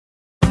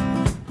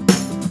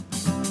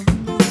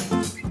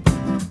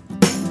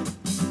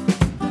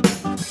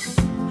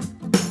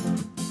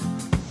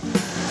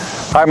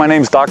Hi, my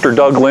name is Dr.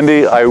 Doug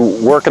Linde. I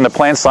work in the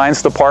plant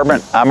science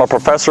department. I'm a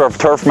professor of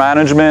turf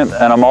management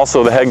and I'm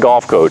also the head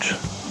golf coach.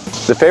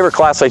 The favorite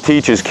class I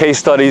teach is case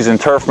studies in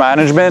turf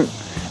management,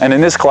 and in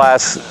this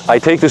class I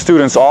take the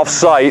students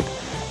off-site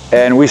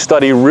and we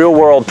study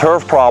real-world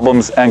turf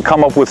problems and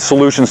come up with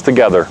solutions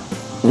together.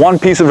 One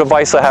piece of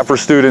advice I have for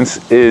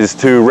students is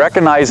to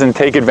recognize and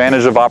take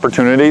advantage of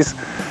opportunities.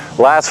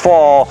 Last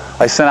fall,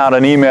 I sent out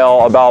an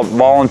email about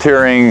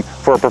volunteering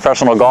for a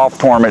professional golf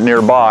tournament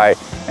nearby,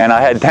 and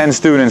I had 10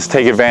 students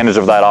take advantage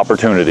of that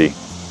opportunity.